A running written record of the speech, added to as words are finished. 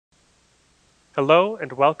Hello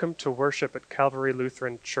and welcome to worship at Calvary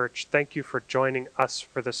Lutheran Church. Thank you for joining us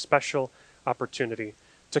for this special opportunity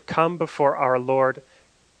to come before our Lord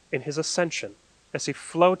in his ascension, as he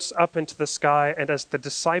floats up into the sky and as the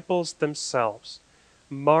disciples themselves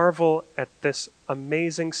marvel at this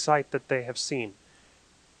amazing sight that they have seen.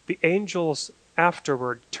 The angels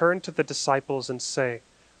afterward turn to the disciples and say,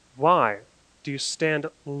 "Why do you stand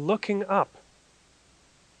looking up?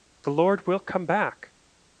 The Lord will come back."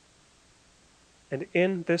 And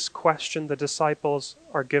in this question, the disciples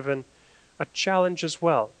are given a challenge as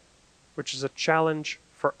well, which is a challenge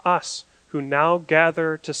for us who now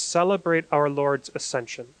gather to celebrate our Lord's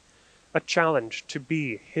ascension, a challenge to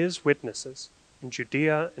be his witnesses in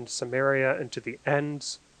Judea and Samaria and to the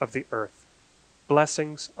ends of the earth.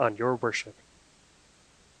 Blessings on your worship.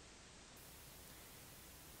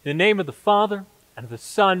 In the name of the Father, and of the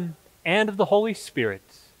Son, and of the Holy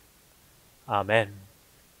Spirit. Amen.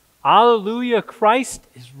 Alleluia, Christ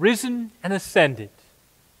is risen and ascended.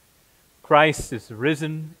 Christ is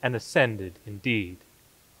risen and ascended indeed.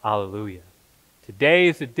 Alleluia. Today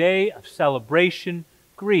is a day of celebration,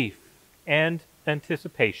 grief, and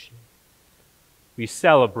anticipation. We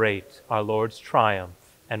celebrate our Lord's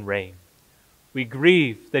triumph and reign. We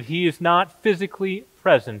grieve that he is not physically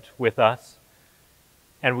present with us,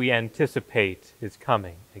 and we anticipate his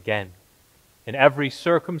coming again. In every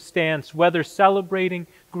circumstance, whether celebrating,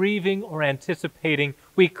 grieving, or anticipating,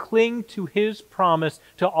 we cling to his promise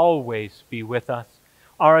to always be with us.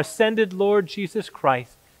 Our ascended Lord Jesus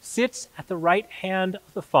Christ sits at the right hand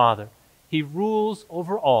of the Father. He rules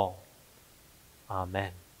over all.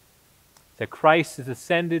 Amen. That Christ is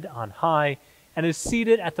ascended on high and is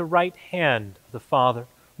seated at the right hand of the Father,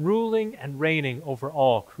 ruling and reigning over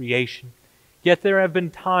all creation. Yet there have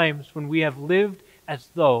been times when we have lived as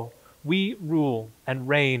though we rule and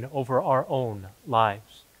reign over our own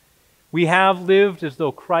lives. We have lived as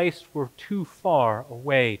though Christ were too far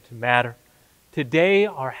away to matter. Today,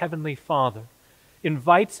 our Heavenly Father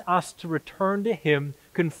invites us to return to him,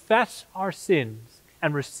 confess our sins,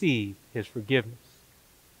 and receive his forgiveness.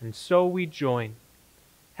 And so we join.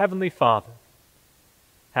 Heavenly Father,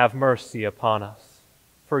 have mercy upon us,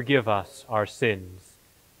 forgive us our sins,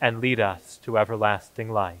 and lead us to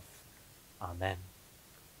everlasting life. Amen.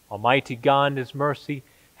 Almighty God in his mercy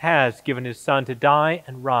has given his Son to die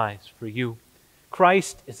and rise for you.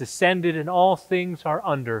 Christ is ascended and all things are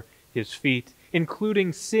under his feet,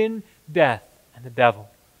 including sin, death, and the devil.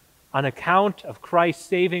 On account of Christ's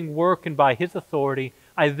saving work and by his authority,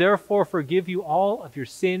 I therefore forgive you all of your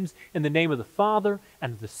sins in the name of the Father,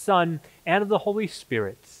 and of the Son, and of the Holy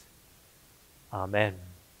Spirit. Amen.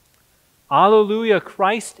 Alleluia,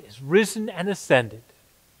 Christ is risen and ascended.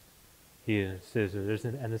 He is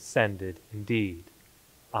risen and ascended indeed.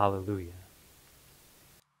 Alleluia.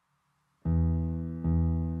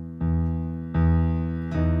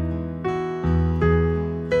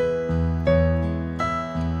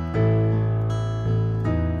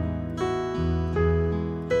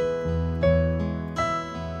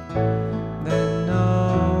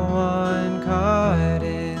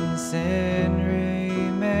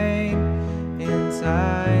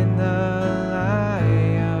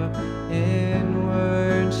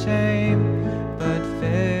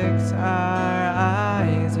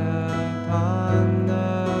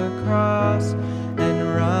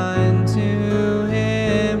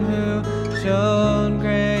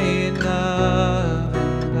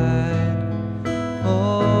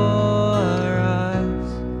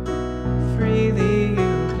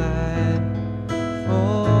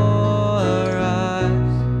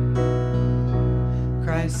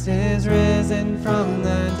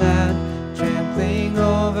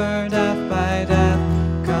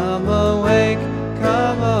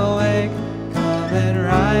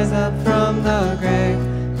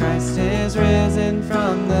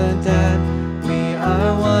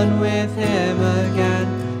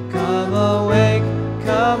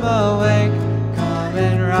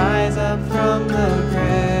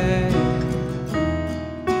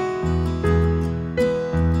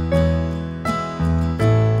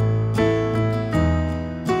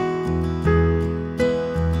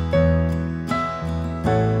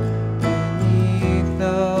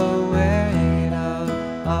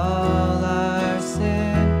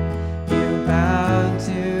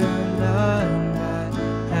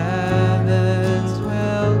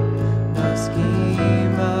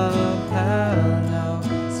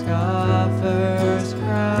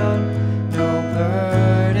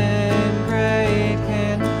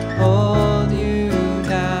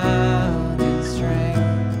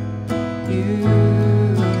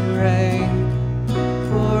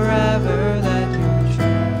 Forever let your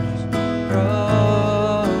church grow.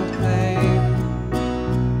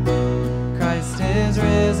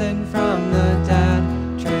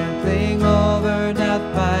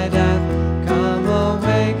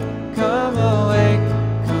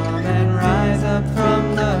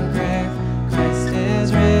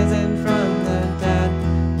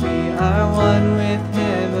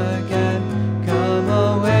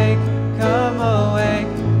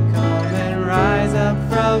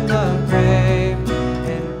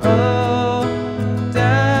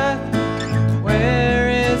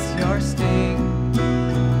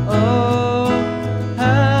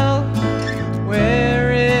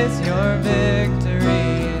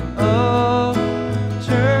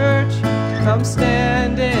 come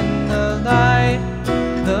stand in the light.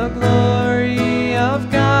 The glory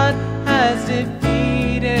of God has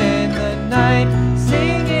defeated the night.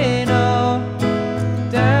 Singing, oh,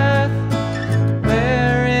 death,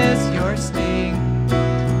 where is your sting?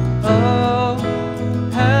 Oh,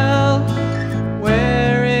 hell,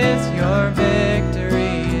 where is your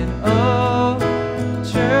victory? And oh,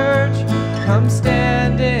 church, come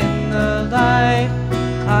stand in the light.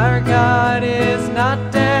 Our God is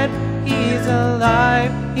not dead, He's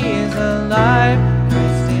alive, He's alive.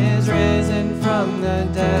 Christ is risen from the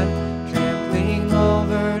dead, trampling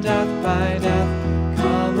over death by death.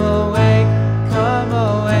 Come awake, come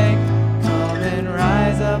awake, come and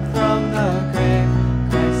rise up from the grave.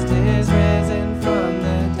 Christ is risen from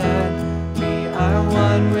the dead, we are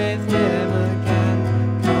one with Him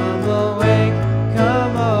again. Come awake,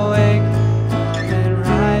 come awake, come and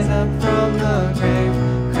rise up from the grave.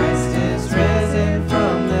 Christ is risen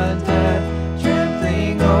from the dead,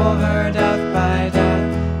 trampling over death by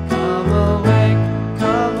death. Come awake,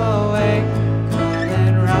 come awake, come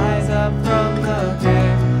and rise up from the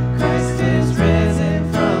grave. Christ is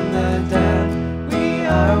risen from the dead, we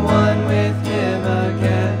are one with Him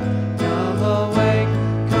again. Come awake,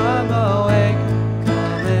 come awake,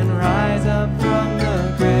 come and rise up from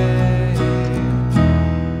the grave.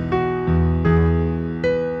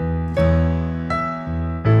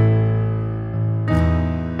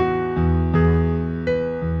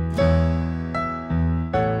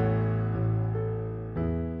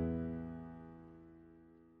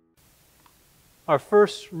 Our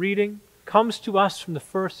first reading comes to us from the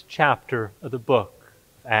first chapter of the book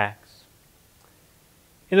of Acts.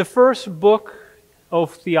 In the first book, O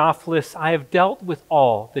Theophilus, I have dealt with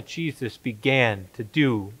all that Jesus began to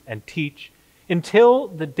do and teach until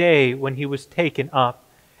the day when He was taken up,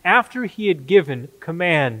 after He had given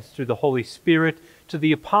commands through the Holy Spirit to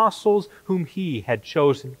the apostles whom He had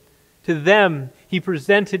chosen. To them He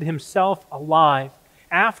presented Himself alive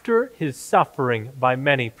after His suffering by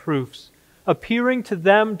many proofs, appearing to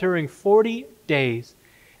them during 40 days,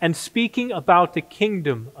 and speaking about the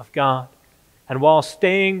kingdom of God. And while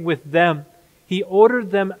staying with them, He ordered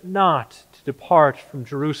them not to depart from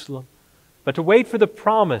Jerusalem, but to wait for the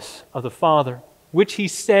promise of the Father, which He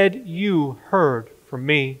said, you heard from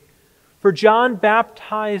me. For John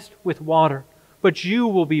baptized with water, but you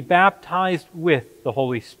will be baptized with the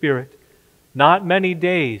Holy Spirit not many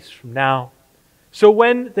days from now. So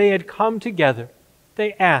when they had come together,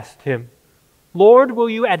 they asked Him, Lord, will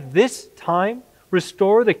you at this time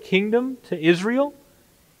restore the kingdom to Israel?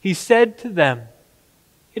 He said to them,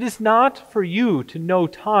 it is not for you to know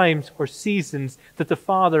times or seasons that the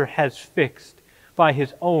Father has fixed by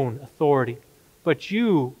His own authority, but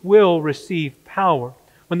you will receive power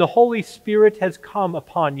when the Holy Spirit has come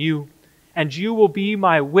upon you, and you will be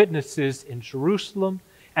my witnesses in Jerusalem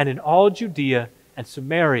and in all Judea and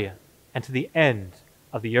Samaria and to the end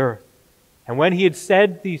of the earth. And when He had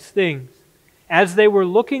said these things, as they were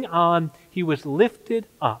looking on, He was lifted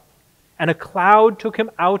up, and a cloud took Him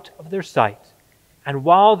out of their sight. And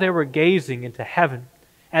while they were gazing into heaven,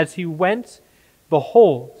 as He went,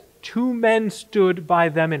 behold, 2 men stood by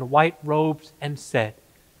them in white robes and said,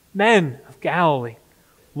 Men of Galilee,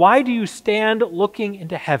 why do you stand looking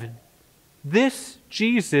into heaven? This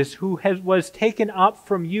Jesus who was taken up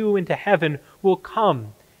from you into heaven will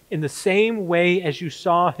come in the same way as you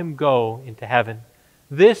saw Him go into heaven.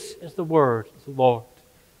 This is the word of the Lord.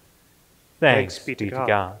 Thanks be to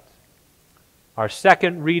God. Our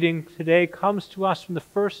second reading today comes to us from the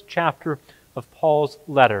first chapter of Paul's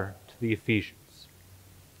letter to the Ephesians.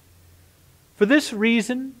 For this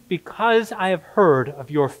reason, because I have heard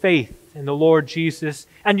of your faith in the Lord Jesus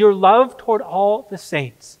and your love toward all the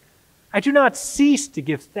saints, I do not cease to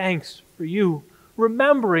give thanks for you,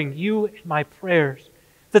 remembering you in my prayers,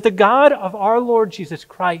 that the God of our Lord Jesus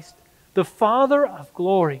Christ, the Father of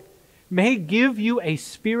glory, may give you a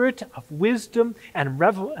spirit of wisdom and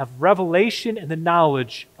of revelation in the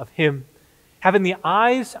knowledge of Him, having the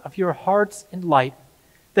eyes of your hearts enlightened,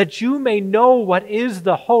 that you may know what is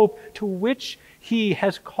the hope to which He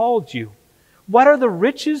has called you, what are the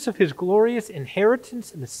riches of His glorious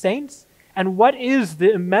inheritance in the saints, and what is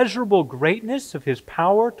the immeasurable greatness of His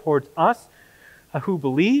power towards us who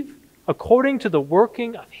believe, according to the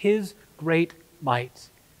working of His great might,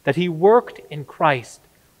 that He worked in Christ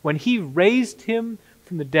when He raised Him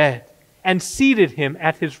from the dead and seated Him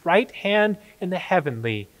at His right hand in the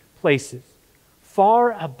heavenly places,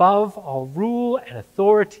 far above all rule and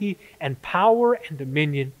authority and power and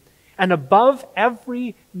dominion, and above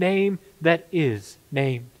every name that is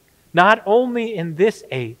named, not only in this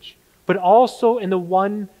age, but also in the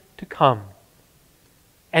one to come.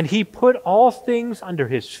 And he put all things under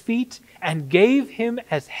his feet and gave him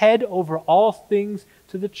as head over all things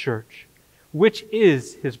to the church, which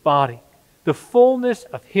is his body, the fullness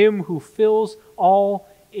of him who fills all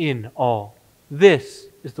in all. This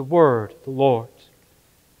is the word of the Lord.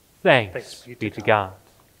 Thanks be to God.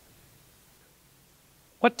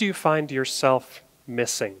 What do you find yourself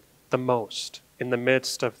missing the most in the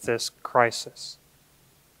midst of this crisis?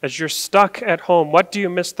 As you're stuck at home, what do you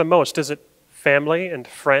miss the most? Is it family and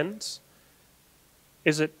friends?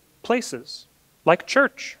 Is it places like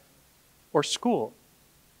church or school?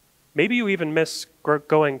 Maybe you even miss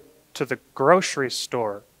going to the grocery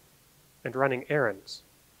store and running errands.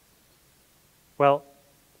 Well,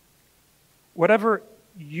 whatever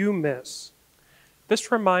you miss,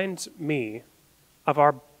 this reminds me of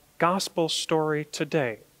our gospel story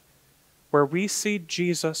today, where we see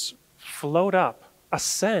Jesus float up,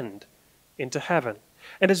 ascend into heaven.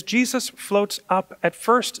 And as Jesus floats up, at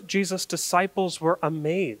first Jesus' disciples were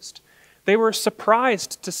amazed. They were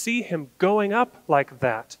surprised to see him going up like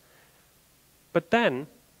that. But then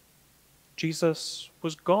Jesus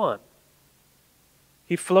was gone.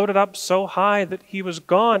 He floated up so high that he was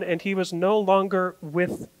gone and he was no longer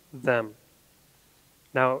with them.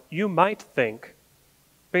 Now, you might think,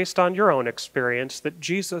 based on your own experience, that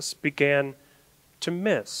Jesus began to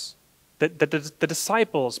miss, that the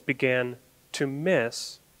disciples began to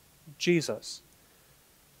miss Jesus.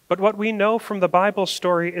 But what we know from the Bible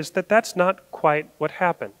story is that that's not quite what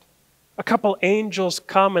happened. A couple angels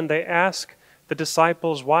come and they ask the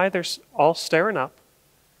disciples why they're all staring up.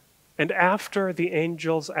 And after the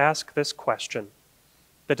angels ask this question,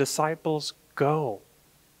 the disciples go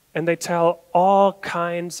and they tell all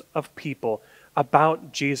kinds of people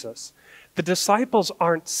about Jesus. The disciples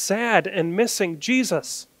aren't sad and missing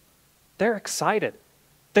Jesus. They're excited.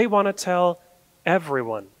 They want to tell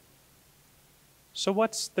everyone. So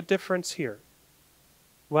what's the difference here?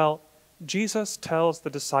 Well, Jesus tells the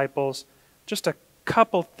disciples just a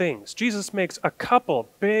couple things. Jesus makes a couple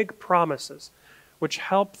big promises which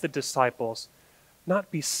help the disciples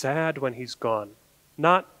not be sad when he's gone,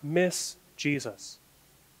 not miss Jesus,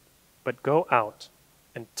 but go out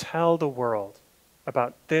and tell the world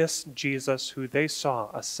about this Jesus who they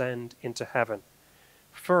saw ascend into heaven.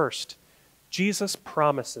 First, Jesus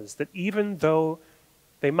promises that even though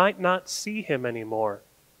they might not see him anymore,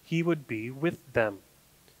 he would be with them.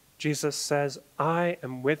 Jesus says, I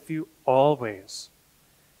am with you always.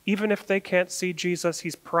 Even if they can't see Jesus,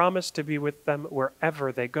 he's promised to be with them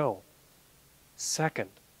wherever they go. Second,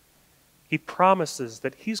 he promises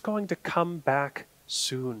that he's going to come back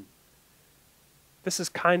soon. This is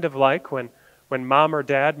kind of like when mom or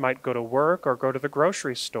dad might go to work or go to the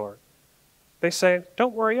grocery store. They say,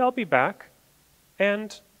 don't worry, I'll be back.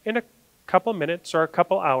 And in a couple minutes or a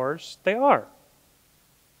couple hours, they are.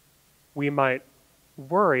 We might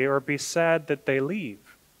worry or be sad that they leave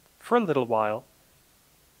for a little while,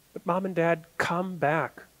 but mom and dad come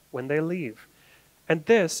back when they leave. And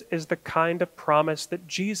this is the kind of promise that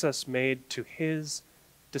Jesus made to his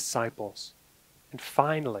disciples. And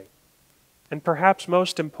finally, and perhaps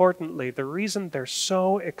most importantly, the reason they're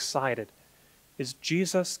so excited is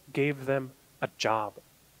Jesus gave them a job.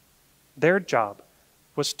 Their job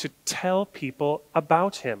was to tell people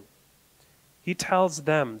about him. He tells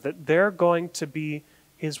them that they're going to be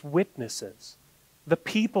his witnesses, the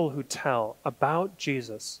people who tell about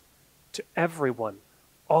Jesus to everyone,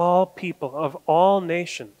 all people of all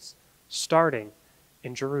nations, starting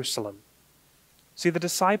in Jerusalem. See, the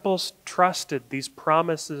disciples trusted these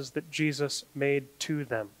promises that Jesus made to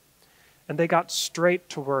them, and they got straight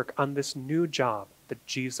to work on this new job that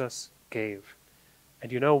Jesus gave.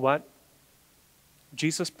 And you know what?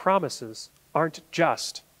 Jesus' promises aren't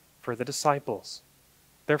just for the disciples.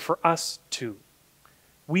 They're for us too.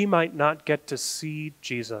 We might not get to see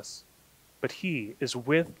Jesus, but he is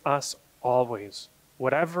with us always,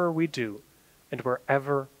 whatever we do and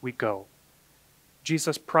wherever we go.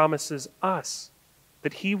 Jesus promises us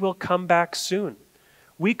that he will come back soon.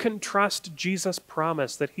 We can trust Jesus'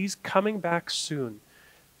 promise that he's coming back soon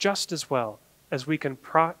just as well as we can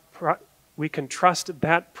trust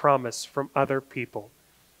that promise from other people.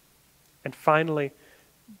 And finally,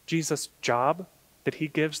 Jesus' job that he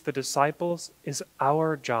gives the disciples is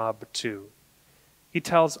our job too. He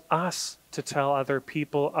tells us to tell other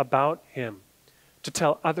people about him, to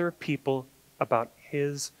tell other people about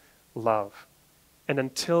his love. And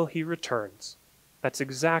until he returns, that's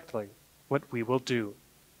exactly what we will do.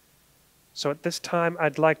 So at this time,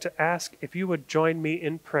 I'd like to ask if you would join me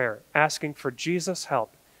in prayer, asking for Jesus'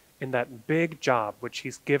 help in that big job which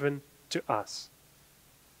he's given to us.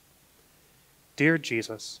 Dear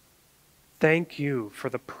Jesus, Thank you for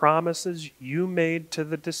the promises you made to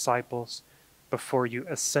the disciples before you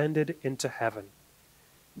ascended into heaven.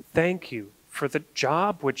 Thank you for the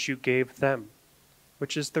job which you gave them,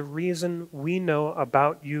 which is the reason we know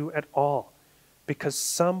about you at all, because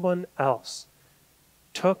someone else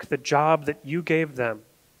took the job that you gave them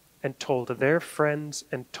and told their friends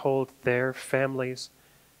and told their families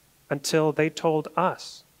until they told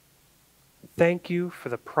us. Thank you for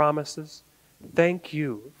the promises. Thank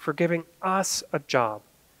you for giving us a job.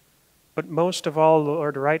 But most of all,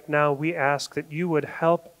 Lord, right now we ask that you would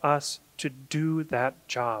help us to do that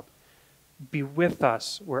job. Be with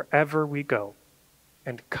us wherever we go,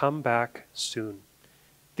 and come back soon.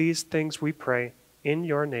 These things we pray in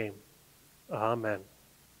your name. Amen.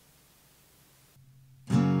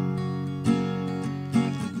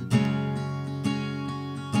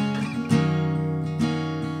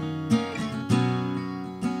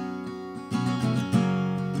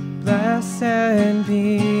 Blessed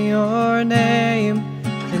be your name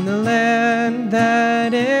in the land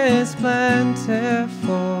that is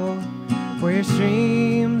plentiful, where your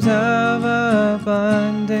streams of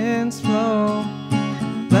abundance flow.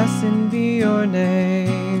 Blessed be your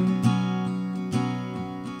name.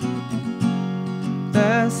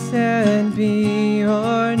 Blessed be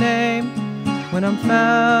your name when I'm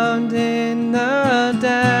found in the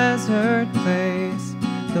desert place,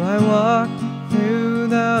 though I walk through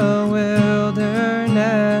the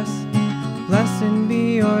wilderness. Blessed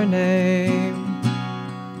be your name.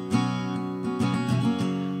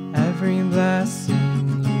 Every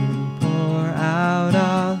blessing you pour out,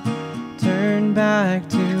 I'll turn back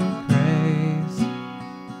to praise.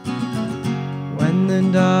 When the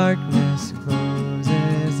darkness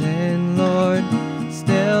closes in, Lord,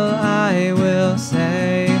 still I will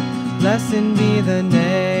say, blessed be the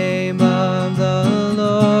name of the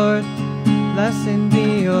Lord. Blessed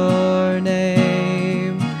be your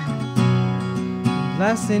name.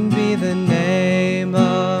 Blessed be the name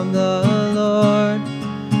of the Lord.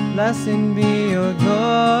 Blessed be your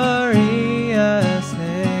glorious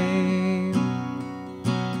name.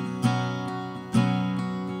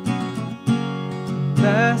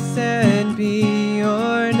 Blessed be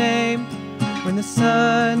your name when the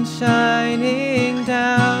sun's shining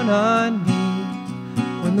down on me,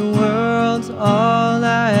 when the world's all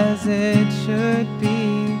as it should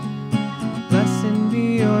be. Blessed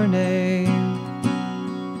be your name.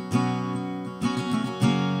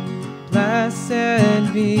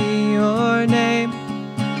 Blessed be your name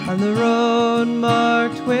on the road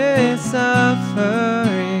marked with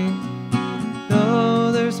suffering,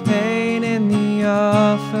 though there's pain in the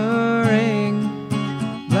offering.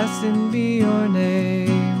 Blessed be your name.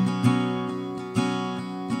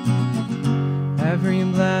 Every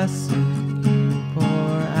blessing you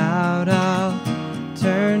pour out, I'll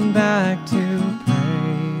turn back to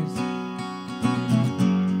praise.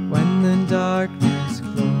 When the darkness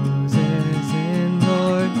closes in,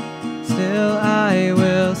 Lord, still I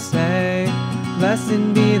will say,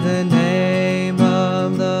 blessed be the name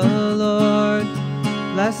of the Lord.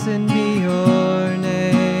 Blessed be your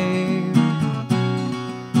name.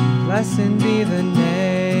 Blessed be the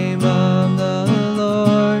name of the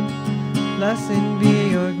Lord. Blessed be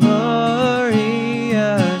your glorious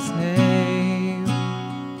name.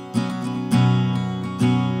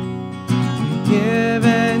 You give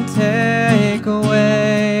and take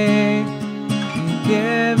away. You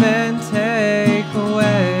give and take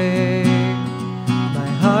away. My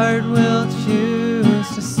heart will choose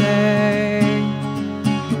to say,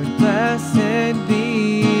 Lord, blessed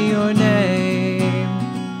be your name.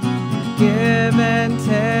 You give and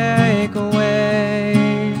take away.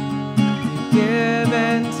 Give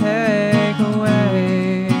and take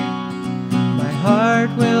away. My heart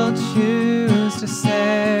will choose to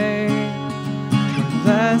say,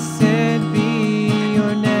 blessed be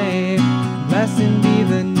your name. Blessed be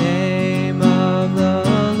the name of the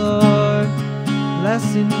Lord.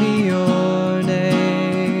 Blessed be your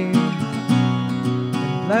name.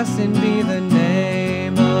 Blessed be the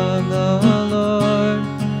name of the Lord.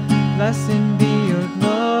 Blessed be your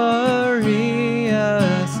glorious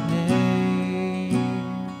name.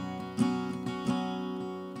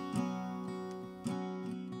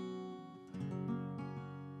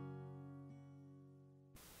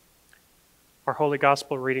 Our Holy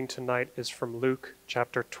Gospel reading tonight is from Luke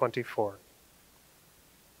chapter 24.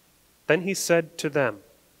 Then he said to them,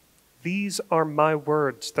 "These are my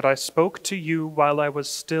words that I spoke to you while I was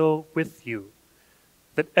still with you,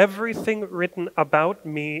 that everything written about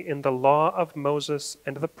me in the law of Moses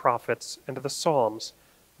and the prophets and the Psalms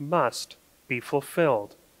must be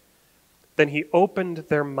fulfilled." Then he opened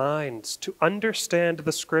their minds to understand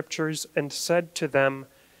the Scriptures and said to them,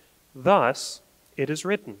 "Thus it is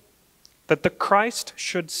written, that the Christ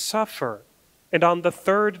should suffer and on the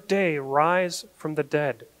third day rise from the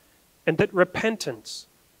dead, and that repentance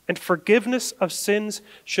and forgiveness of sins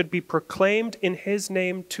should be proclaimed in his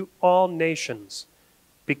name to all nations,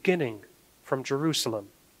 beginning from Jerusalem.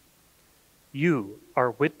 You are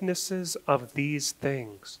witnesses of these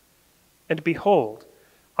things. And behold,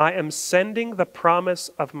 I am sending the promise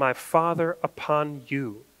of my Father upon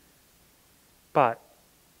you. But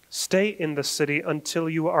stay in the city until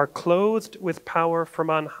you are clothed with power from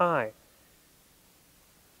on high."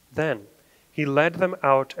 Then he led them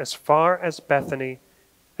out as far as Bethany,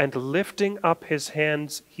 and lifting up his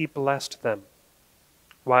hands, he blessed them.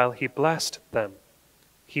 While he blessed them,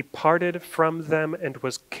 he parted from them and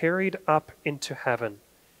was carried up into heaven.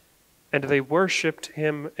 And they worshipped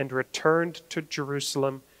him and returned to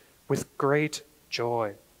Jerusalem with great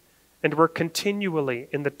joy, and were continually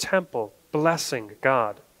in the temple blessing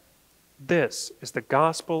God. This is the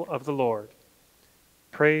gospel of the Lord.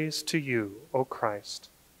 Praise to you, O Christ.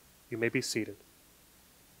 You may be seated.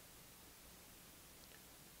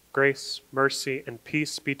 Grace, mercy, and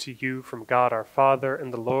peace be to you from God our Father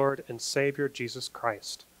and the Lord and Savior Jesus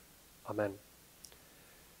Christ. Amen.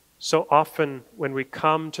 So often when we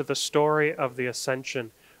come to the story of the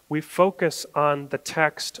Ascension, we focus on the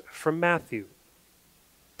text from Matthew,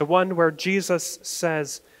 the one where Jesus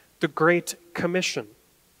says the Great Commission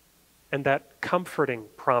and that comforting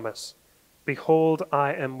promise, "Behold,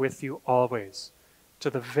 I am with you always, to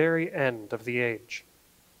the very end of the age."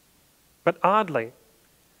 But oddly,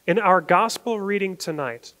 in our gospel reading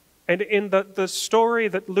tonight, and in the story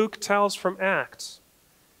that Luke tells from Acts,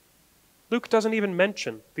 Luke doesn't even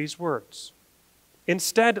mention these words.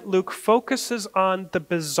 Instead, Luke focuses on the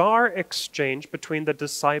bizarre exchange between the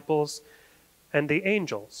disciples and the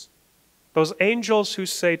angels. Those angels who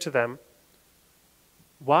say to them,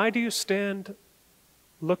 "Why do you stand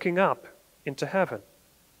looking up into heaven?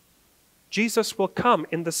 Jesus will come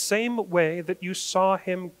in the same way that you saw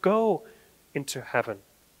him go into heaven."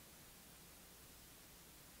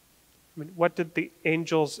 What did the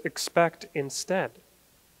angels expect instead?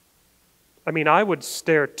 I would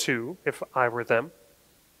stare too if I were them.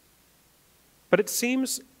 But it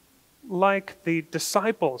seems like the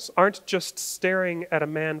disciples aren't just staring at a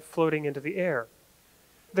man floating into the air.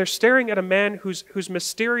 They're staring at a man who's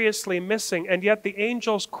mysteriously missing, and yet the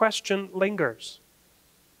angel's question lingers.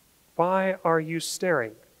 Why are you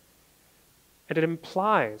staring? And it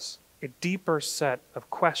implies a deeper set of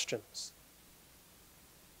questions.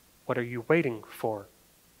 What are you waiting for?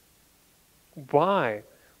 Why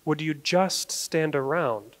would you just stand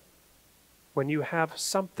around when you have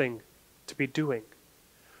something to be doing?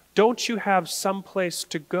 Don't you have someplace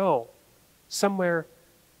to go, somewhere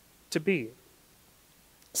to be?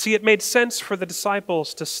 See, it made sense for the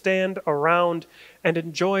disciples to stand around and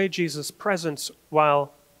enjoy Jesus' presence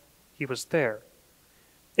while he was there.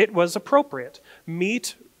 It was appropriate,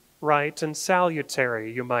 meet, right, and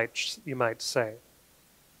salutary, you might say.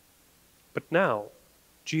 But now,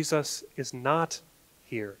 Jesus is not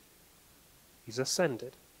here. He's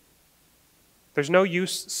ascended. There's no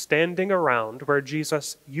use standing around where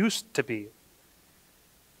Jesus used to be.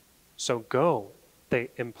 So go, they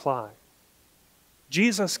imply.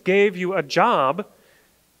 Jesus gave you a job,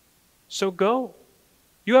 so go.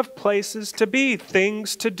 You have places to be,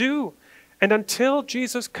 things to do. And until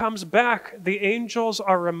Jesus comes back, the angels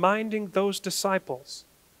are reminding those disciples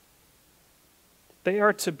they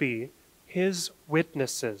are to be his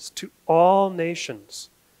witnesses to all nations,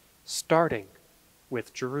 starting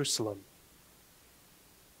with Jerusalem.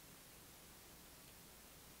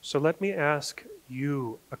 So let me ask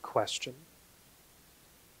you a question.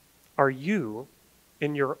 Are you,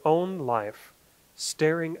 in your own life,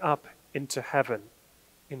 staring up into heaven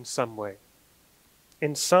in some way?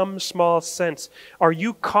 In some small sense, are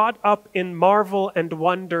you caught up in marvel and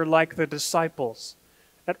wonder like the disciples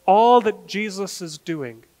at all that Jesus is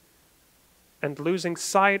doing, and losing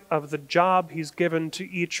sight of the job he's given to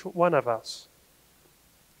each one of us?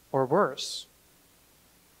 Or worse,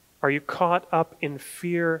 are you caught up in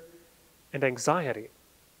fear and anxiety,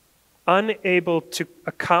 unable to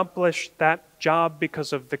accomplish that job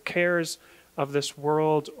because of the cares of this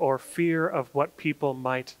world or fear of what people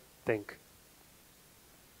might think?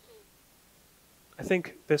 I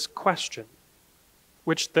think this question,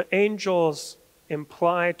 which the angels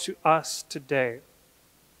imply to us today,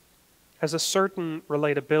 has a certain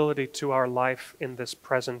relatability to our life in this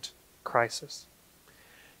present crisis.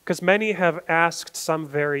 Because many have asked some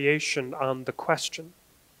variation on the question,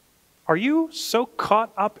 Are you so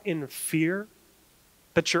caught up in fear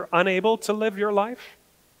that you're unable to live your life?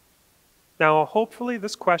 Now, hopefully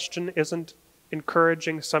this question isn't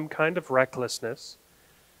encouraging some kind of recklessness,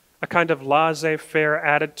 a kind of laissez-faire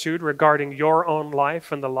attitude regarding your own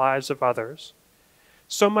life and the lives of others,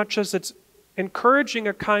 so much as it's encouraging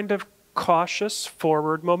a kind of cautious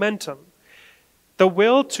forward momentum, the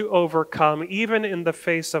will to overcome even in the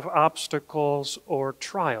face of obstacles or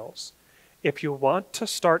trials. If you want to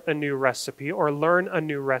start a new recipe or learn a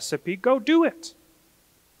new recipe, go do it.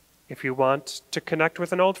 If you want to connect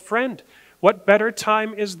with an old friend, what better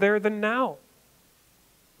time is there than now?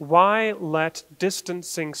 Why let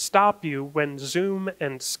distancing stop you when Zoom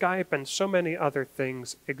and Skype and so many other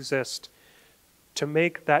things exist to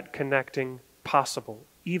make that connecting possible,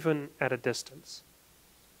 even at a distance?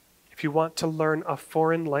 If you want to learn a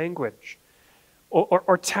foreign language,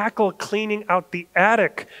 or tackle cleaning out the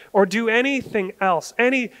attic, or do anything else,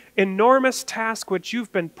 any enormous task which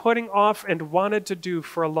you've been putting off and wanted to do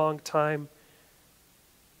for a long time,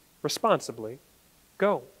 responsibly,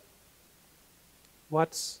 go.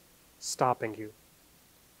 What's stopping you?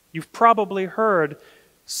 You've probably heard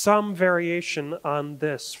some variation on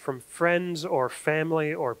this from friends or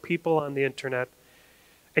family or people on the internet.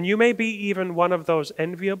 And you may be even one of those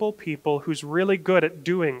enviable people who's really good at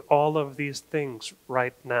doing all of these things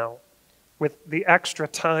right now, with the extra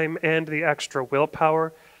time and the extra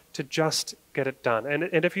willpower to just get it done.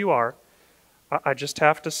 And if you are, I just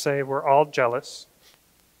have to say we're all jealous.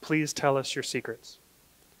 Please tell us your secrets.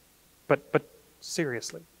 But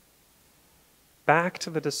seriously, back to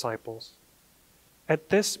the disciples. At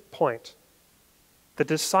this point, the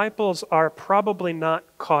disciples are probably not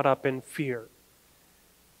caught up in fear.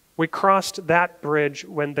 We crossed that bridge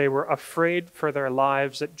when they were afraid for their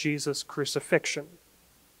lives at Jesus' crucifixion.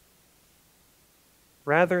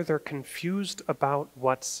 Rather, they're confused about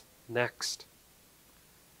what's next.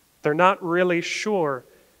 They're not really sure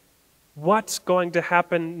what's going to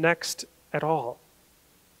happen next at all.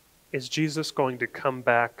 Is Jesus going to come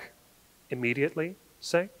back immediately,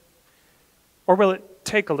 say? Or will it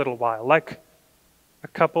take a little while, like a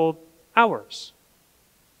couple hours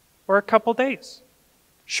or a couple days?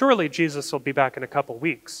 Surely Jesus will be back in a couple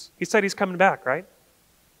weeks. He said he's coming back, right?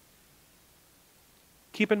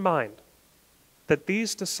 Keep in mind that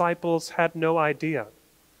these disciples had no idea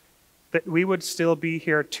that we would still be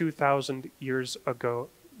here 2,000 years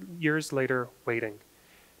later waiting.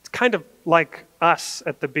 It's kind of like us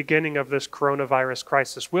at the beginning of this coronavirus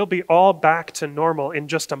crisis. We'll be all back to normal in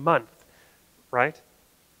just a month, right?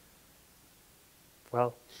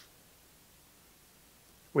 Well,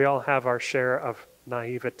 we all have our share of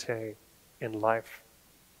naivete in life.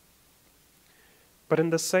 But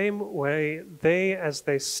in the same way, they, as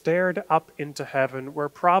they stared up into heaven, were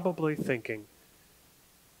probably thinking,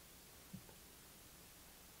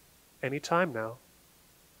 any time now.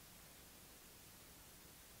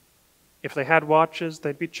 If they had watches,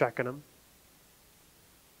 they'd be checking them.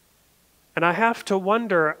 And I have to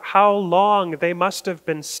wonder how long they must have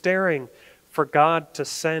been staring for God to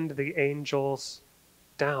send the angels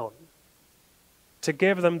down, to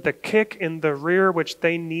give them the kick in the rear which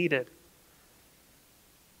they needed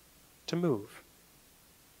to move,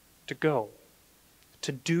 to go,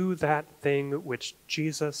 to do that thing which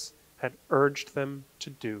Jesus had urged them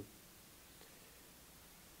to do.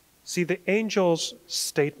 See, the angel's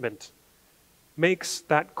statement makes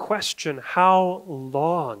that question, how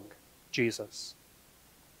long, Jesus?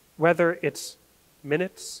 Whether it's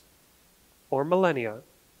minutes or millennia,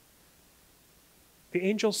 the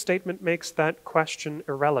angel's statement makes that question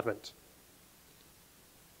irrelevant.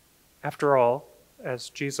 After all, as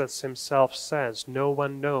Jesus himself says, no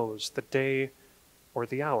one knows the day or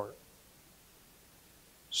the hour.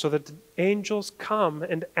 So that the angels come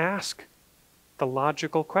and ask the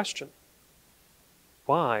logical question,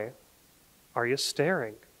 why are you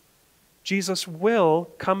staring? Jesus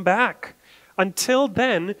will come back. Until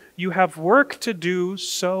then, you have work to do,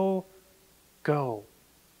 so go.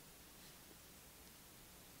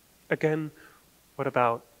 Again, what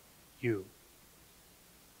about you?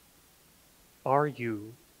 Are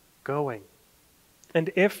you going? And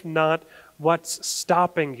if not, what's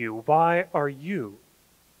stopping you? Why are you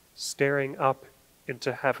staring up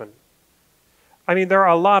into heaven? I mean, there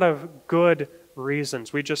are a lot of good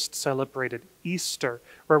reasons. We just celebrated Easter,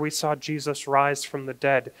 where we saw Jesus rise from the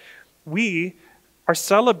dead. We are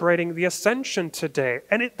celebrating the Ascension today.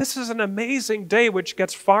 And this is an amazing day which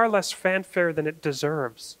gets far less fanfare than it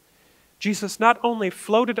deserves. Jesus not only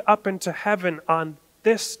floated up into heaven on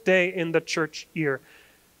this day in the church year,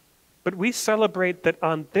 but we celebrate that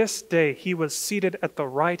on this day he was seated at the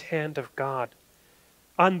right hand of God,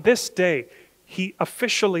 On this day, he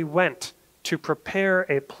officially went to prepare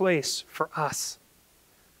a place for us.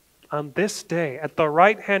 On this day, at the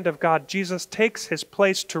right hand of God, Jesus takes his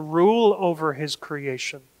place to rule over his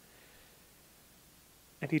creation.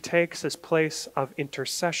 And he takes his place of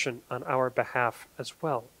intercession on our behalf as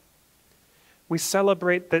well. We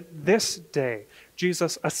celebrate that this day,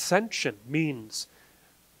 Jesus' ascension, means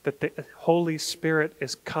that the Holy Spirit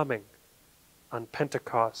is coming on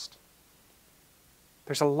Pentecost.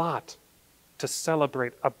 There's a lot to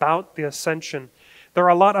celebrate about the ascension. There are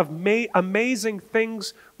a lot of amazing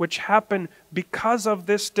things which happen because of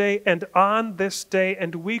this day and on this day,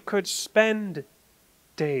 and we could spend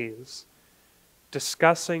days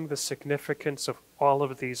discussing the significance of all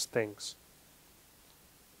of these things.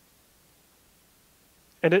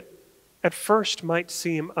 And it at first might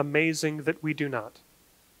seem amazing that we do not.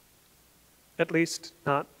 At least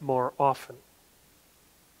not more often.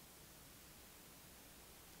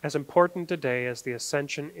 As important a day as the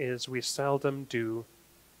Ascension is, we seldom do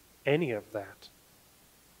any of that.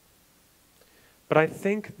 But I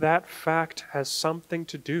think that fact has something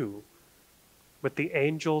to do with the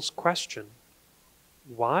angel's question,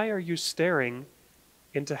 why are you staring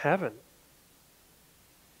into heaven?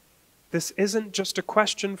 This isn't just a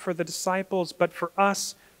question for the disciples, but for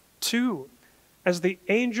us too. As the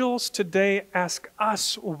angels today ask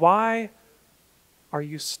us, why are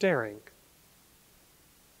you staring?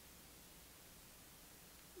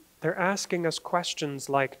 They're asking us questions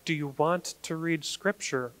like, do you want to read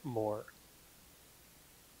Scripture more?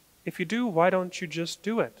 If you do, why don't you just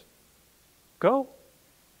do it? Go.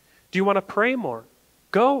 Do you want to pray more?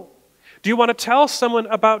 Go. Do you want to tell someone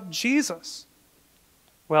about Jesus?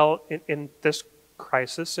 Well, in this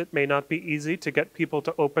crisis, it may not be easy to get people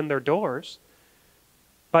to open their doors,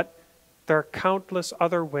 but there are countless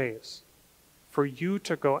other ways for you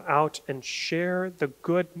to go out and share the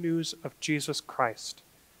good news of Jesus Christ.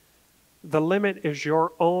 The limit is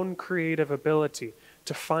your own creative ability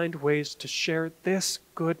to find ways to share this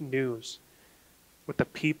good news with the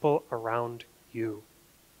people around you.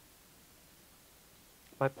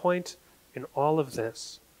 My point in all of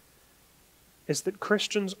this is that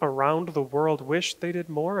Christians around the world wish they did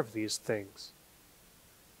more of these things.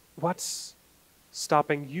 What's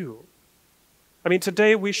stopping you? I mean,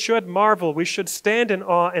 today we should marvel, we should stand in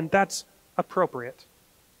awe, and that's appropriate.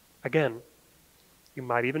 Again, you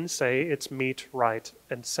might even say it's meet, right,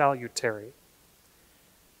 and salutary.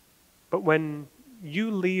 But when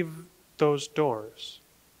you leave those doors,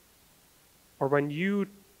 or when you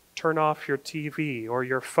turn off your TV or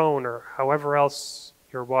your phone or however else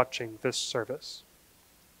you're watching this service,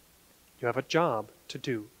 you have a job to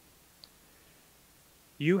do.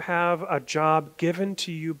 You have a job given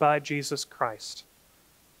to you by Jesus Christ.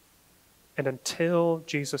 And until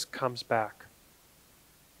Jesus comes back,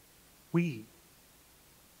 we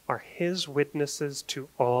are his witnesses to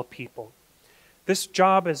all people. This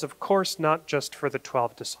job is, of course, not just for the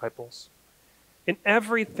 12 disciples. In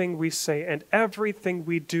everything we say and everything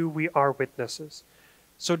we do, we are witnesses.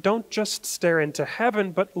 So don't just stare into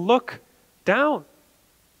heaven, but look down.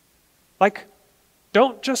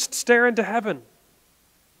 Don't just stare into heaven,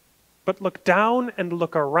 but look down and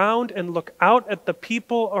look around and look out at the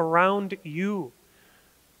people around you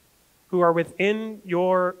who are within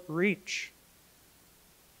your reach.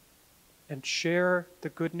 And share the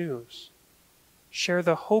good news. Share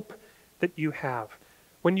the hope that you have.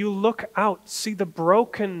 When you look out, see the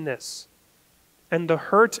brokenness and the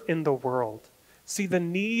hurt in the world. See the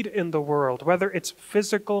need in the world, whether it's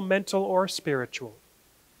physical, mental, or spiritual.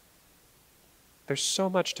 There's so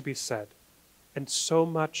much to be said and so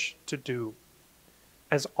much to do.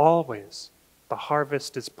 As always, the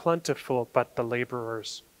harvest is plentiful, but the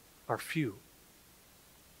laborers are few.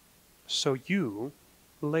 So you,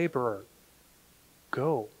 laborer,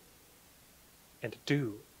 go and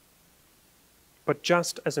do. But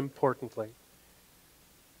just as importantly,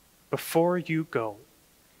 before you go,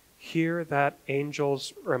 hear that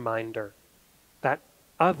angel's reminder, that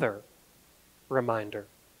other reminder.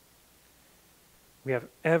 We have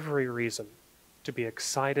every reason to be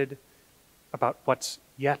excited about what's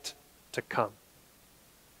yet to come,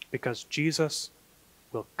 because Jesus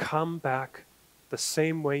will come back the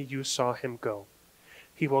same way you saw him go.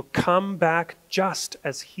 He will come back just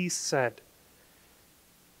as he said.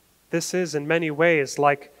 This is in many ways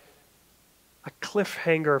like a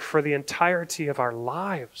cliffhanger for the entirety of our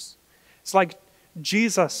lives. It's like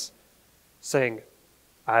Jesus saying,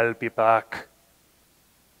 "I'll be back."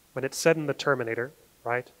 When it's said in the Terminator,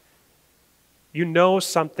 right? You know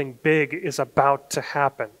something big is about to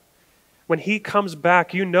happen. When he comes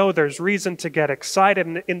back, you know there's reason to get excited.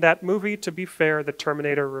 And in that movie, to be fair, the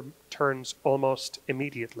Terminator returns almost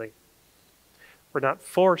immediately. We're not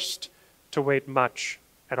forced to wait much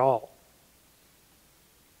at all.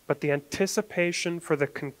 But the anticipation for the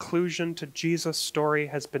conclusion to Jesus' story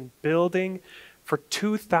has been building for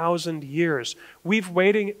 2,000 years. We've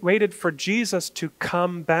waited for Jesus to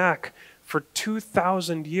come back for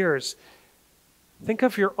 2,000 years. Think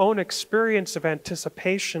of your own experience of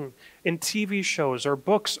anticipation in TV shows or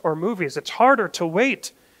books or movies. It's harder to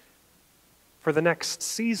wait for the next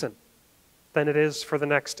season than it is for the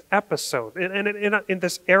next episode. And in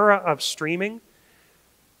this era of streaming,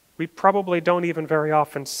 we probably don't even very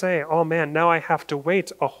often say, oh man, now I have to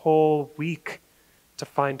wait a whole week to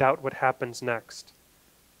find out what happens next.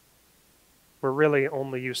 We're really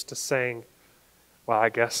only used to saying, well, I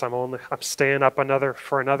guess I'm staying up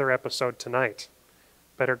for another episode tonight.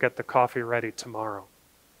 Better get the coffee ready tomorrow.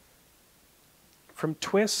 From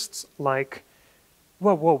twists like,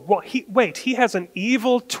 he has an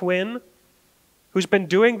evil twin who's been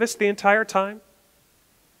doing this the entire time,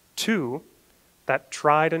 to that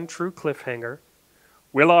tried and true cliffhanger,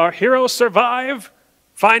 will our hero survive?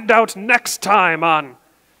 Find out next time on...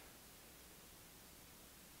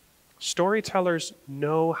 Storytellers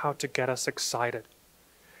know how to get us excited.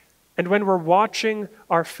 And when we're watching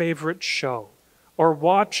our favorite show, or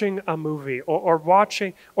watching a movie, or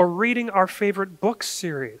watching or reading our favorite book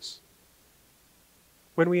series,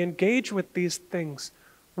 when we engage with these things,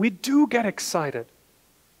 we do get excited.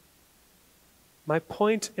 My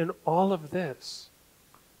point in all of this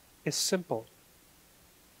is simple.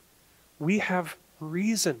 We have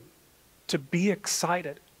reason to be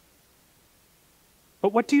excited.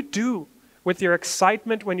 But what do you do with your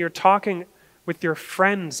excitement when you're talking with your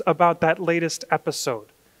friends about that latest episode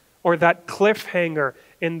or that cliffhanger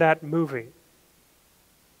in that movie?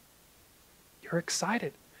 You're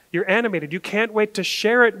excited. You're animated. You can't wait to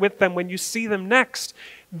share it with them when you see them next.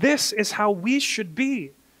 This is how we should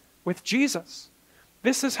be with Jesus.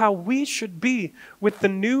 This is how we should be with the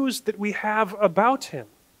news that we have about him.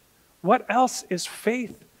 What else is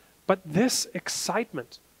faith but this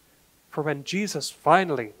excitement for when Jesus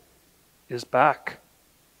finally is back?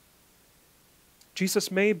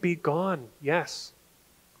 Jesus may be gone, yes.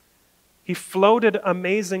 He floated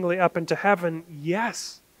amazingly up into heaven,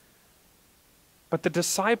 yes. But the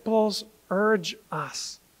disciples urge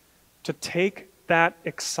us to take that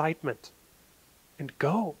excitement and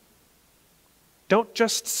go. Don't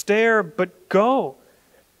just stare, but go.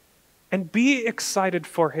 And be excited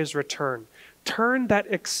for his return. Turn that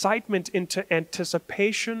excitement into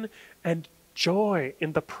anticipation and joy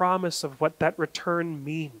in the promise of what that return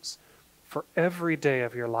means for every day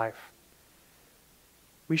of your life.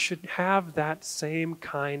 We should have that same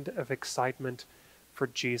kind of excitement for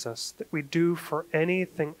Jesus that we do for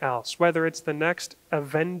anything else, whether it's the next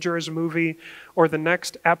Avengers movie or the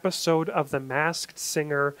next episode of The Masked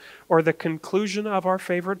Singer or the conclusion of our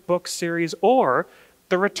favorite book series or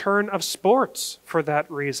the return of sports for that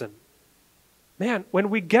reason. Man, when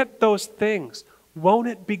we get those things, won't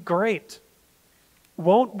it be great?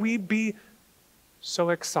 Won't we be so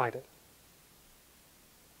excited?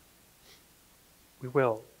 We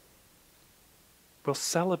will. We'll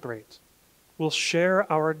celebrate. We'll share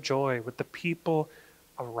our joy with the people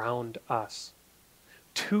around us.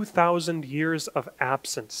 2,000 years of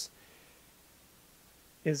absence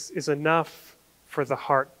is enough for the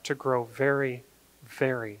heart to grow very,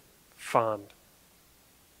 very fond.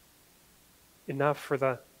 Enough for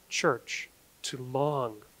the church to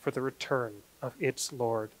long for the return of its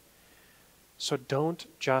Lord. So don't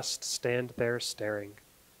just stand there staring,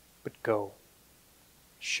 but go.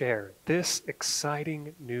 Share this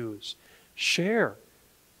exciting news. Share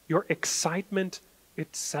your excitement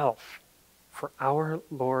itself for our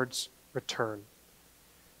Lord's return.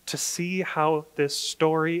 To see how this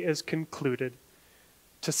story is concluded,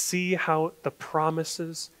 to see how the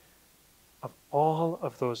promises of all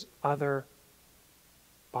of those other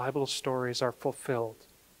Bible stories are fulfilled.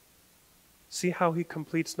 See how he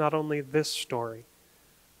completes not only this story,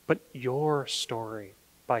 but your story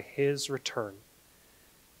by his return.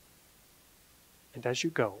 And as you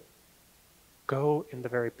go in the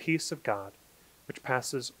very peace of God, which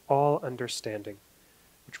passes all understanding,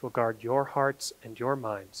 which will guard your hearts and your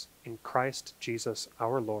minds in Christ Jesus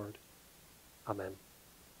our Lord. Amen.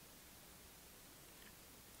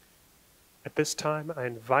 At this time, I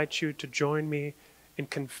invite you to join me in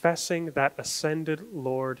confessing that ascended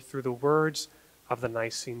Lord through the words of the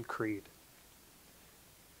Nicene Creed.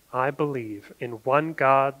 I believe in one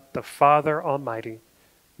God, the Father Almighty,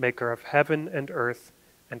 maker of heaven and earth,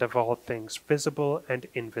 and of all things visible and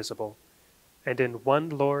invisible. and in one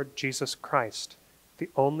Lord Jesus Christ, the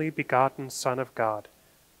only begotten Son of God,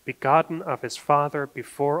 begotten of his Father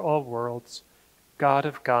before all worlds, God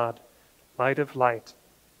of God, light of light,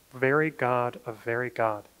 very God of very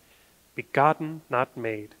God, begotten, not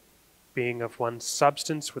made, being of one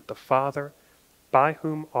substance with the Father, by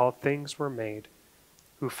whom all things were made,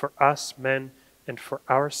 who for us men and for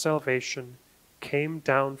our salvation came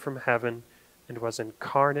down from heaven and was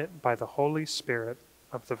incarnate by the Holy Spirit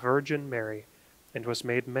of the Virgin Mary, and was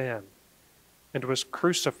made man, and was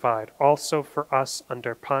crucified also for us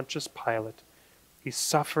under Pontius Pilate. He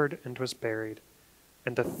suffered and was buried,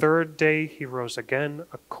 and the third day he rose again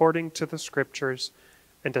according to the Scriptures,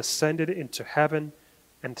 and ascended into heaven,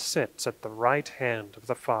 and sits at the right hand of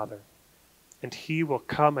the Father. And he will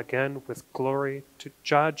come again with glory to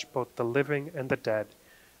judge both the living and the dead,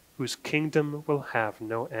 whose kingdom will have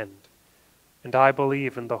no end. And I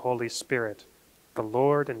believe in the Holy Spirit, the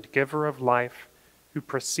Lord and giver of life, who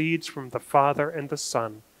proceeds from the Father and the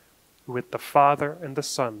Son, who with the Father and the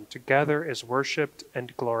Son together is worshipped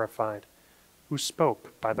and glorified, who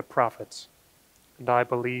spoke by the prophets. And I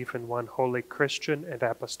believe in one holy Christian and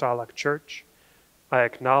apostolic church. I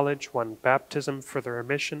acknowledge one baptism for the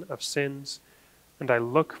remission of sins, and I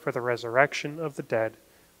look for the resurrection of the dead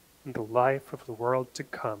and the life of the world to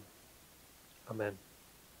come. Amen.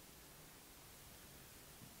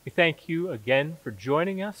 We thank you again for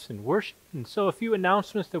joining us in worship. And so a few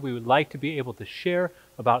announcements that we would like to be able to share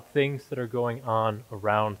about things that are going on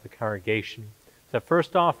around the congregation. So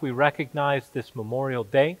first off, we recognize this Memorial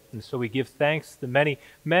Day, and so we give thanks to the many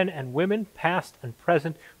men and women, past and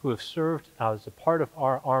present, who have served as a part of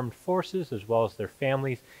our armed forces, as well as their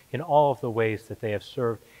families, in all of the ways that they have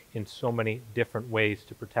served in so many different ways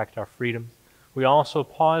to protect our freedoms. We also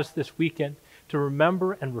pause this weekend to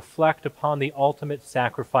remember and reflect upon the ultimate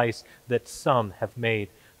sacrifice that some have made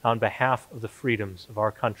on behalf of the freedoms of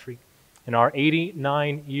our country. In our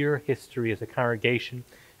 89-year history as a congregation,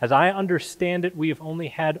 as I understand it, we have only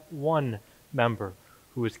had one member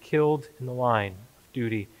who was killed in the line of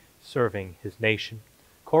duty serving his nation.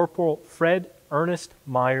 Corporal Fred Ernest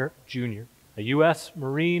Meyer, Jr., a U.S.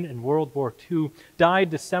 Marine in World War II, died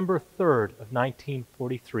December 3rd of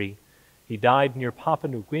 1943. He died near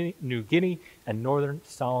Papua New Guinea and Northern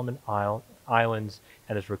Solomon Islands,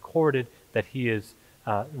 and is recorded that he is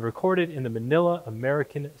recorded in the Manila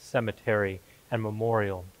American Cemetery and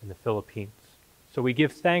Memorial in the Philippines. So we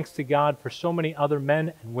give thanks to God for so many other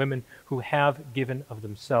men and women who have given of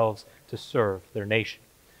themselves to serve their nation.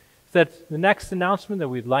 So that's the next announcement that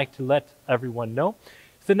we'd like to let everyone know.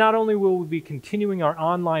 So not only will we be continuing our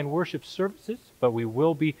online worship services, but we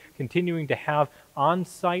will be continuing to have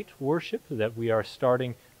on-site worship that we are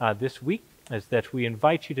starting this week, is that we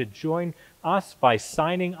invite you to join us by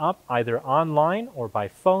signing up either online or by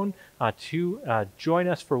phone to join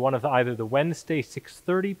us for one of either the Wednesday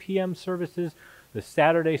 6:30 p.m. services, the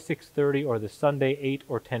Saturday 6:30, or the Sunday 8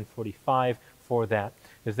 or 10:45 for that.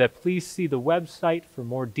 Is that please see the website for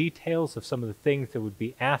more details of some of the things that would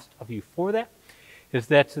be asked of you for that. Is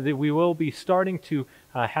that we will be starting to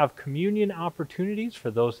have communion opportunities for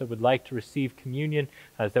those that would like to receive communion,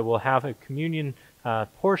 that we'll have a communion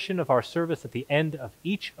portion of our service at the end of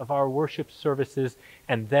each of our worship services,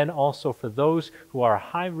 and then also for those who are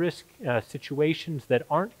high-risk situations that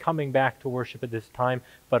aren't coming back to worship at this time,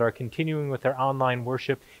 but are continuing with their online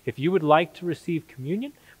worship. If you would like to receive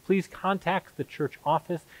communion, please contact the church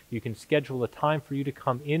office. You can schedule a time for you to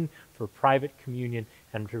come in for private communion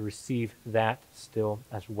and to receive that still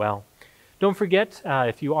as well. Don't forget,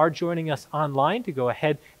 if you are joining us online, to go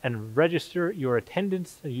ahead and register your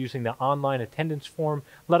attendance using the online attendance form.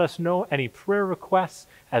 Let us know any prayer requests,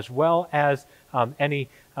 as well as any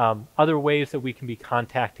other ways that we can be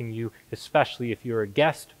contacting you, especially if you're a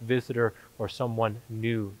guest, visitor, or someone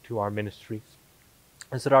new to our ministries.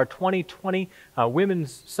 Is that our 2020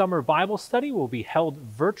 Women's Summer Bible Study will be held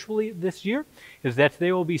virtually this year. Is that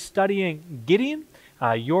they will be studying Gideon,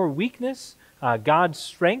 Your Weakness, God's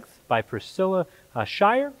Strength by Priscilla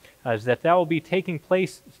Shire. Is that will be taking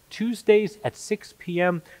place Tuesdays at 6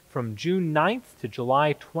 p.m. from June 9th to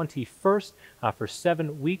July 21st for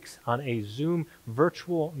 7 weeks on a Zoom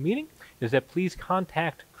virtual meeting. Is that please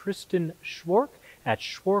contact Kristen Schwark at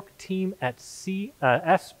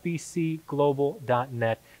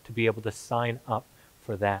schwarkteam@sbcglobal.net to be able to sign up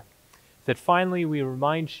for that. That finally, we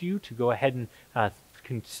remind you to go ahead and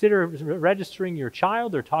consider registering your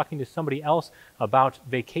child or talking to somebody else about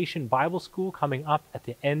Vacation Bible School coming up at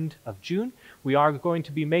the end of June. We are going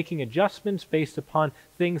to be making adjustments based upon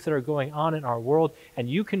things that are going on in our world, and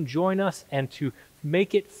you can join us and to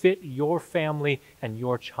make it fit your family and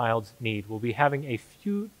your child's need. We'll be having a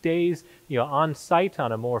few days on site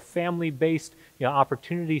on a more family-based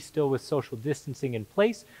opportunity, still with social distancing in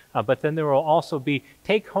place, but then there will also be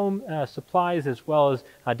take-home supplies as well as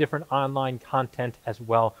different online content as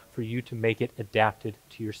well for you to make it adapted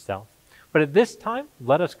to yourself. But at this time,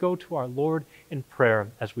 let us go to our Lord in prayer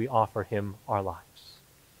as we offer him our lives.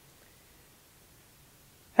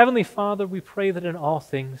 Heavenly Father, we pray that in all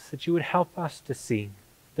things that you would help us to see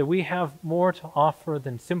that we have more to offer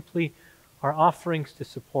than simply our offerings to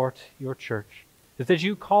support your church. That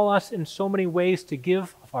you call us in so many ways to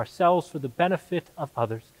give of ourselves for the benefit of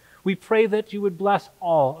others. We pray that you would bless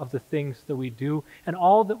all of the things that we do and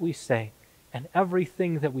all that we say and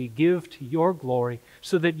everything that we give to your glory,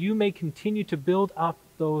 so that you may continue to build up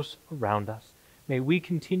those around us. May we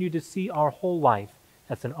continue to see our whole life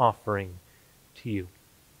as an offering to you.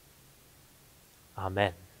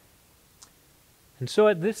 Amen. And so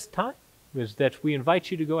at this time is that we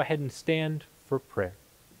invite you to go ahead and stand for prayer.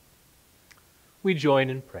 We join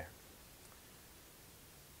in prayer.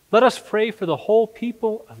 Let us pray for the whole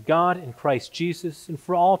people of God in Christ Jesus and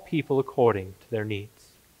for all people according to their needs.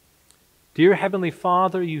 Dear Heavenly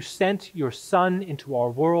Father, you sent your Son into our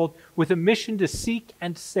world with a mission to seek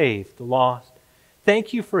and save the lost.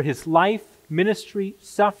 Thank you for his life, ministry,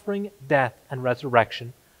 suffering, death, and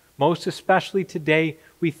resurrection. Most especially today,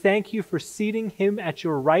 we thank you for seating him at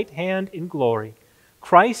your right hand in glory.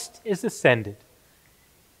 Christ is ascended.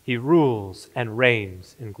 He rules and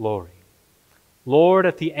reigns in glory. Lord,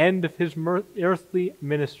 at the end of his earthly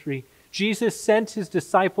ministry, Jesus sent his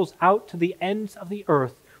disciples out to the ends of the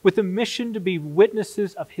earth with a mission to be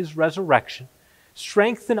witnesses of his resurrection.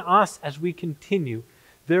 Strengthen us as we continue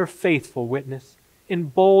their faithful witness.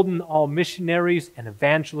 Embolden all missionaries and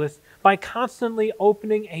evangelists by constantly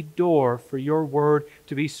opening a door for your word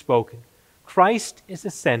to be spoken. Christ is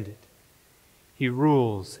ascended. He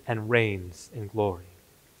rules and reigns in glory.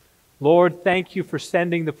 Lord, thank you for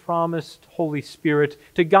sending the promised Holy Spirit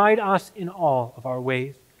to guide us in all of our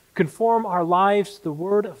ways, conform our lives to the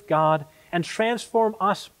Word of God, and transform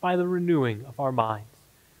us by the renewing of our minds.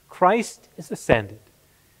 Christ is ascended.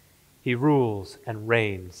 He rules and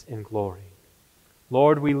reigns in glory.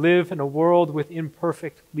 Lord, we live in a world with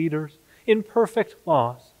imperfect leaders, imperfect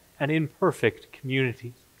laws, and imperfect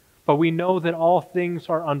communities. But we know that all things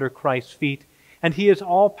are under Christ's feet, and he has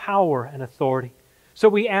all power and authority. So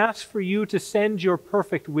we ask for you to send your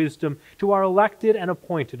perfect wisdom to our elected and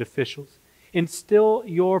appointed officials. Instill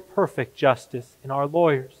your perfect justice in our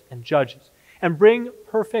lawyers and judges, and bring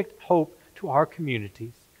perfect hope to our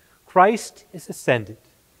communities. Christ is ascended.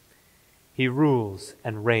 He rules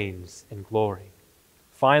and reigns in glory.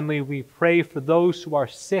 Finally, we pray for those who are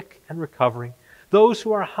sick and recovering, those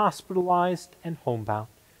who are hospitalized and homebound.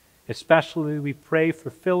 Especially we pray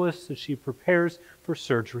for Phyllis as she prepares for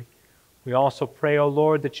surgery. We also pray, O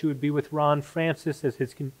Lord, that you would be with Ron Francis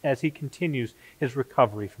as he continues his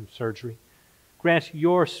recovery from surgery. Grant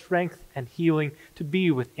your strength and healing to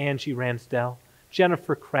be with Angie Ransdell,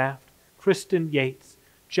 Jennifer Kraft, Kristen Yates,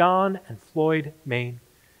 John and Floyd Main,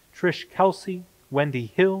 Trish Kelsey, Wendy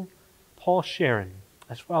Hill, Paul Sharon,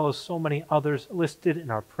 as well as so many others listed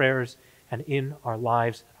in our prayers and in our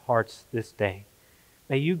lives and hearts this day.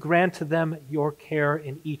 May you grant to them your care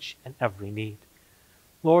in each and every need.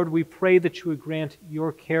 Lord, we pray that you would grant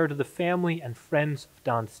your care to the family and friends of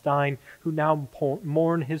Don Stein, who now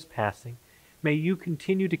mourn his passing. May you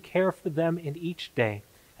continue to care for them in each day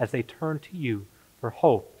as they turn to you for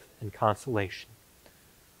hope and consolation.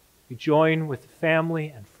 We join with the family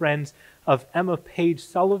and friends of Emma Page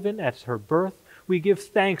Sullivan at her birth. We give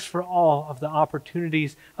thanks for all of the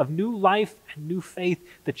opportunities of new life and new faith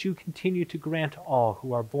that you continue to grant all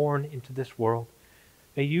who are born into this world.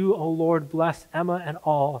 May you, O Lord, bless Emma and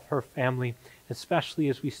all of her family, especially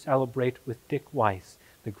as we celebrate with Dick Weiss,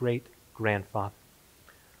 the great-grandfather.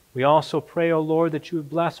 We also pray, O Lord, that you would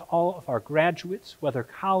bless all of our graduates, whether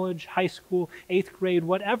college, high school, 8th grade,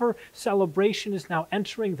 whatever celebration is now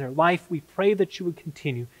entering their life. We pray that you would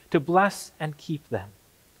continue to bless and keep them.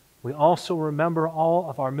 We also remember all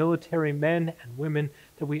of our military men and women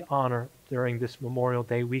that we honor during this Memorial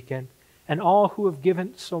Day weekend, and all who have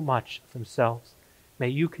given so much of themselves. May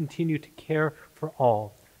you continue to care for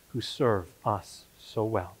all who serve us so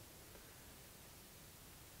well.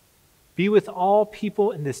 Be with all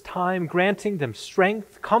people in this time, granting them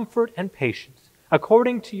strength, comfort, and patience,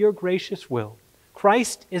 according to your gracious will.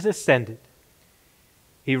 Christ is ascended.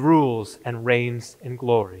 He rules and reigns in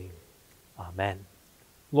glory. Amen.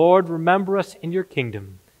 Lord, remember us in your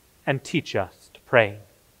kingdom and teach us to pray.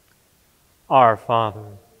 Our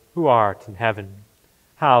Father, who art in heaven,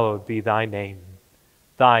 hallowed be thy name.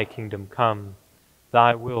 Thy kingdom come,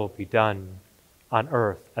 thy will be done, on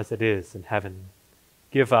earth as it is in heaven.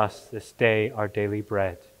 Give us this day our daily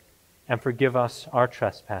bread, and forgive us our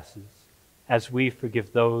trespasses, as we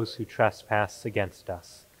forgive those who trespass against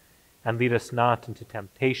us. And lead us not into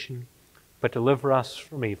temptation, but deliver us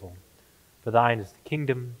from evil. For thine is the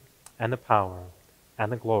kingdom, and the power,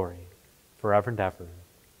 and the glory, forever and ever.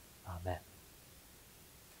 Amen.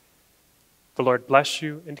 The Lord bless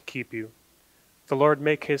you and keep you. The Lord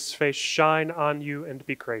make his face shine on you and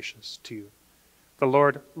be gracious to you. The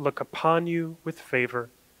Lord look upon you with favor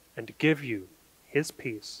and give you his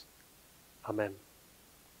peace. Amen.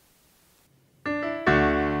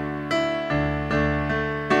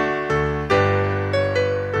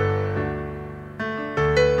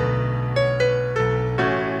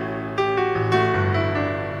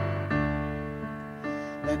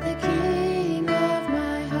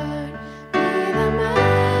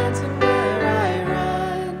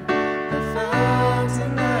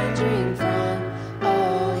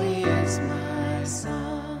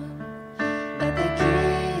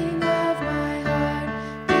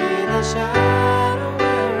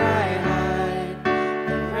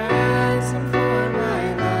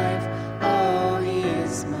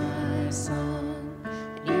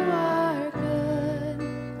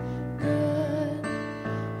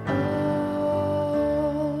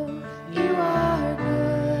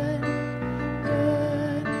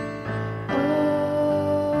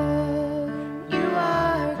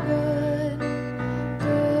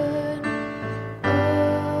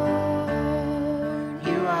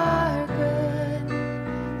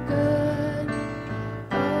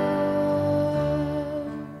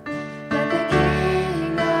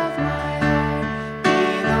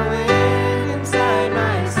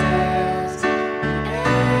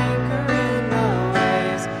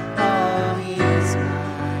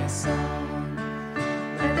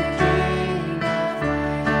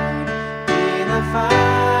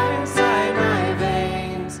 Fire.